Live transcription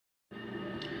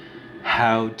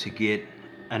How to get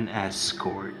an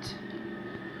escort.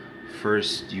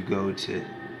 First, you go to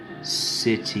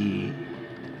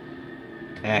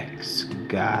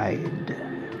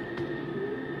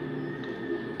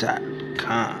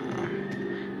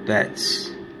cityxguide.com.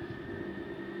 That's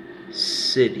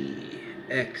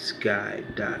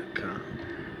cityxguide.com.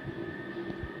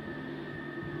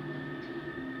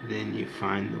 Then you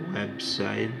find the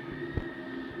website,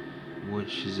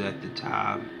 which is at the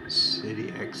top,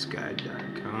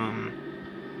 cityxguide.com.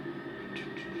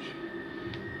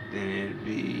 Then it'd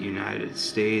be United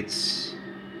States.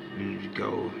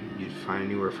 You'd find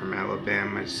anywhere from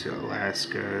Alabama to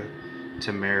Alaska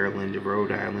to Maryland to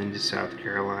Rhode Island to South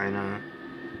Carolina.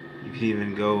 You can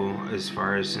even go as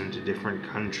far as into different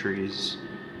countries.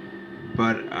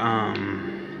 But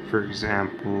for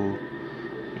example,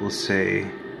 we'll say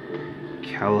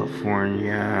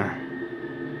California,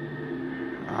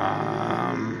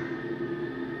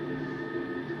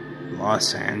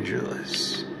 Los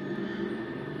Angeles,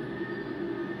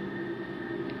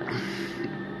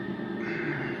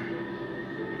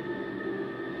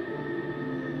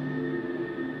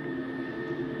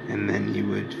 and then you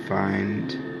would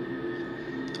find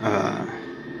a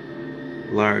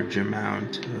large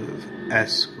amount of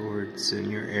escorts in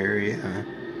your area.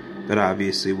 But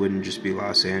obviously wouldn't just be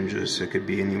Los Angeles. It could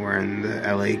be anywhere in the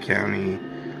LA County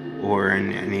or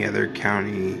in any other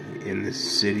county in the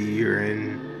city you're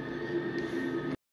in.